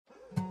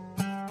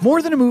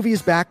More Than a Movie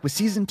is back with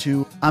Season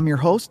 2. I'm your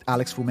host,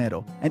 Alex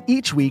Fumero, and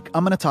each week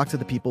I'm going to talk to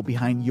the people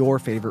behind your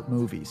favorite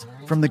movies.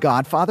 From The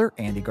Godfather,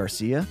 Andy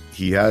Garcia.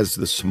 He has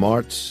the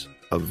smarts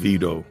of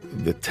Vito,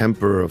 the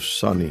temper of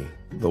Sonny,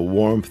 the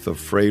warmth of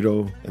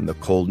Fredo, and the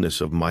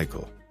coldness of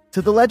Michael.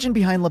 To the legend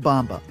behind La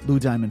Bamba, Lou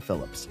Diamond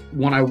Phillips.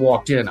 When I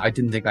walked in, I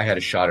didn't think I had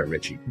a shot at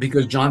Richie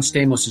because John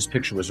Stamos'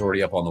 picture was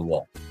already up on the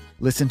wall.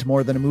 Listen to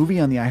More Than a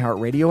Movie on the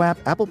iHeartRadio app,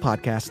 Apple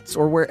Podcasts,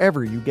 or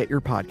wherever you get your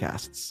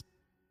podcasts.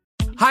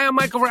 Hi, I'm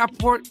Michael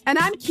Rappaport. And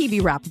I'm Kibi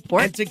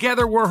Rappaport. And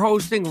together we're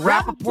hosting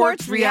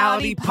Rappaport's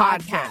Reality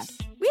Podcast.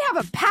 We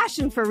have a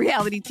passion for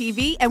reality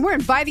TV, and we're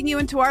inviting you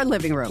into our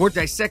living room. We're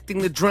dissecting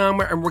the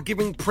drama, and we're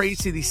giving praise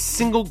to the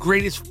single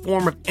greatest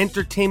form of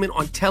entertainment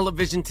on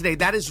television today.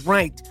 That is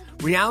right.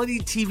 Reality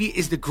TV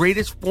is the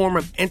greatest form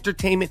of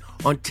entertainment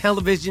on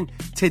television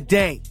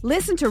today.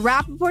 Listen to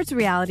Rappaport's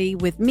Reality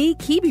with me,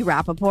 Kibi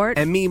Rappaport.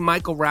 And me,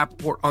 Michael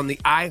Rappaport, on the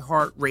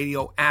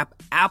iHeartRadio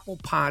app, Apple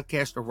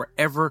Podcast, or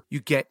wherever you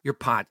get your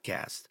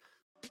podcast.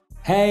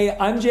 Hey,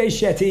 I'm Jay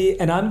Shetty,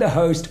 and I'm the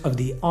host of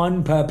the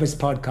On Purpose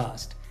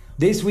podcast.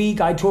 This week,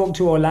 I talked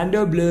to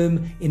Orlando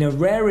Bloom in a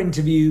rare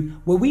interview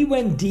where we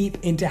went deep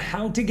into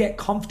how to get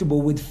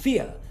comfortable with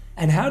fear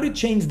and how to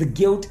change the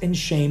guilt and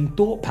shame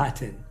thought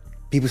pattern.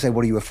 People say,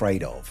 what are you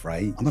afraid of,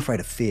 right? I'm afraid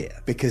of fear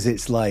because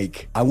it's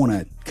like I want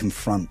to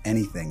confront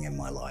anything in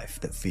my life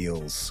that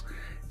feels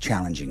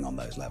challenging on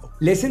those levels.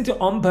 Listen to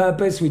On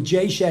Purpose with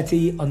Jay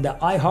Shetty on the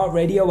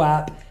iHeartRadio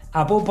app,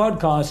 Apple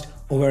Podcast,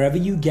 or wherever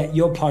you get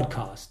your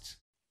podcasts.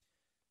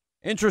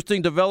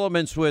 Interesting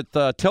developments with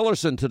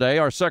Tillerson today,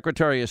 our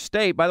Secretary of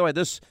State. By the way,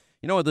 this,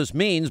 you know what this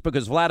means,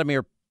 because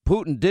Vladimir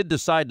Putin did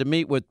decide to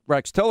meet with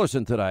Rex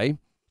Tillerson today.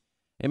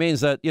 It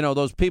means that, you know,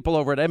 those people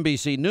over at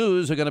NBC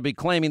News are going to be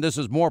claiming this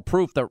is more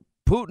proof that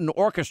Putin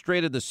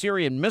orchestrated the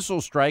Syrian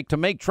missile strike to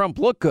make Trump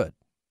look good.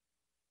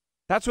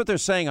 That's what they're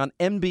saying on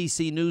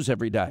NBC News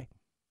every day.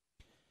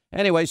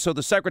 Anyway, so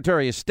the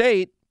Secretary of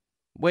State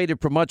waited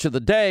for much of the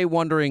day,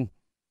 wondering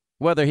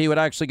whether he would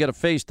actually get a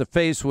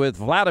face-to-face with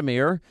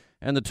Vladimir,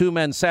 and the two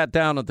men sat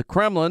down at the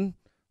Kremlin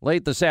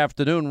late this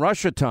afternoon,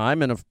 Russia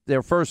time, in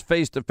their first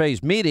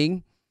face-to-face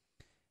meeting.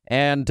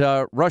 And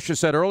Russia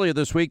said earlier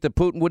this week that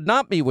Putin would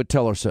not meet with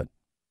Tillerson.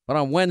 But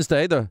on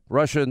Wednesday, the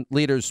Russian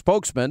leader's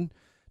spokesman,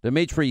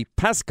 Dmitry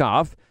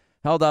Peskov,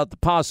 held out the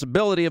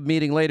possibility of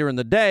meeting later in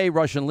the day.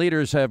 Russian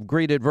leaders have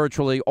greeted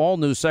virtually all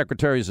new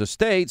secretaries of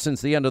state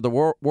since the end of the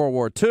World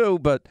War II.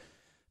 But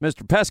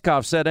Mr.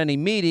 Peskov said any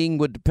meeting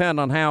would depend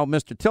on how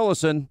Mr.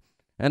 Tillerson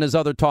and his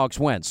other talks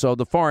went. So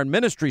the foreign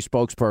ministry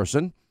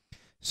spokesperson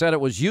said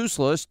it was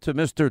useless for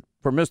Mr.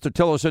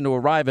 Tillerson to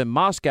arrive in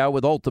Moscow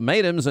with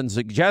ultimatums and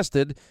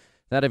suggested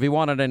that if he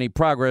wanted any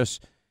progress,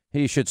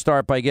 he should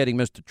start by getting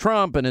Mr.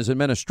 Trump and his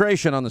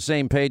administration on the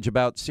same page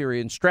about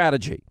Syrian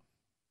strategy.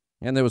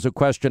 And there was a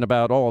question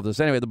about all of this.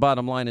 Anyway, the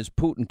bottom line is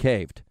Putin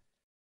caved.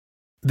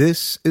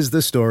 This is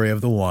the story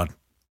of the one.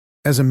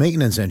 As a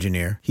maintenance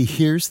engineer, he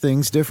hears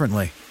things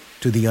differently.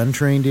 To the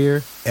untrained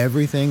ear,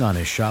 everything on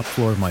his shop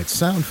floor might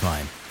sound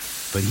fine,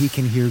 but he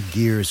can hear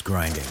gears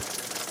grinding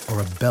or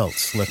a belt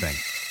slipping.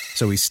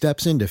 So he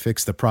steps in to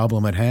fix the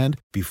problem at hand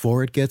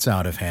before it gets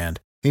out of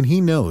hand. And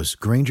he knows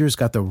Grainger's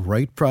got the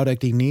right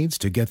product he needs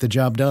to get the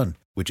job done,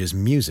 which is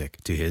music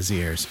to his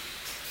ears.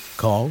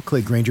 Call,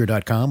 click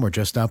Grainger.com, or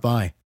just stop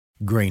by.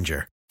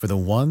 Grainger, for the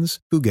ones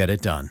who get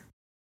it done.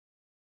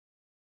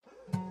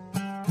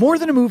 More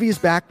Than a Movie is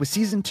back with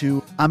Season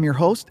 2. I'm your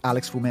host,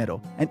 Alex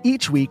Fumero, and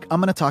each week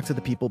I'm going to talk to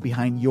the people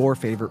behind your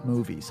favorite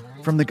movies.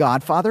 From The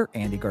Godfather,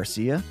 Andy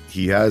Garcia.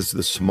 He has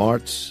the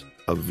smarts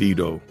of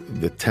Vito,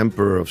 the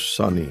temper of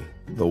Sonny,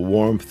 the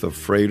warmth of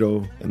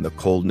Fredo, and the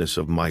coldness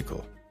of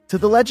Michael. To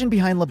the legend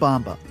behind La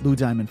Bamba, Lou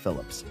Diamond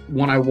Phillips.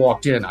 When I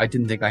walked in, I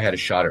didn't think I had a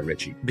shot at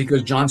Richie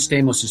because John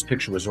Stamos'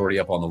 picture was already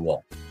up on the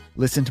wall.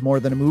 Listen to More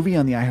Than a Movie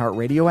on the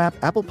iHeartRadio app,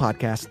 Apple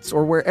Podcasts,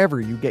 or wherever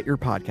you get your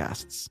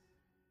podcasts.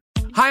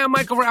 Hi, I'm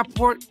Michael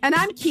Rappaport. And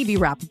I'm Kibi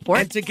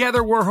Rappaport. And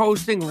together we're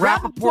hosting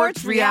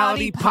Rappaport's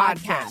Reality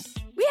Podcast.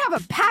 We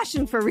have a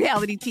passion for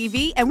reality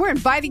TV, and we're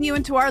inviting you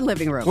into our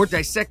living room. We're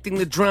dissecting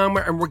the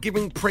drama, and we're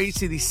giving praise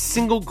to the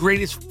single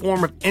greatest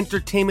form of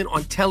entertainment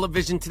on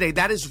television today.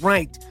 That is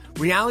right.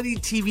 Reality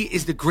TV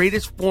is the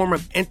greatest form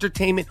of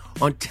entertainment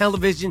on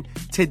television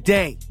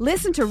today.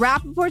 Listen to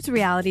Rappaport's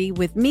Reality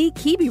with me,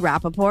 Kibi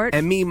Rappaport.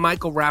 And me,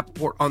 Michael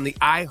Rappaport, on the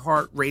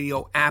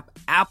iHeartRadio app,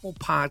 Apple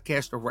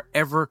Podcast, or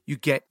wherever you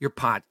get your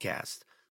podcast.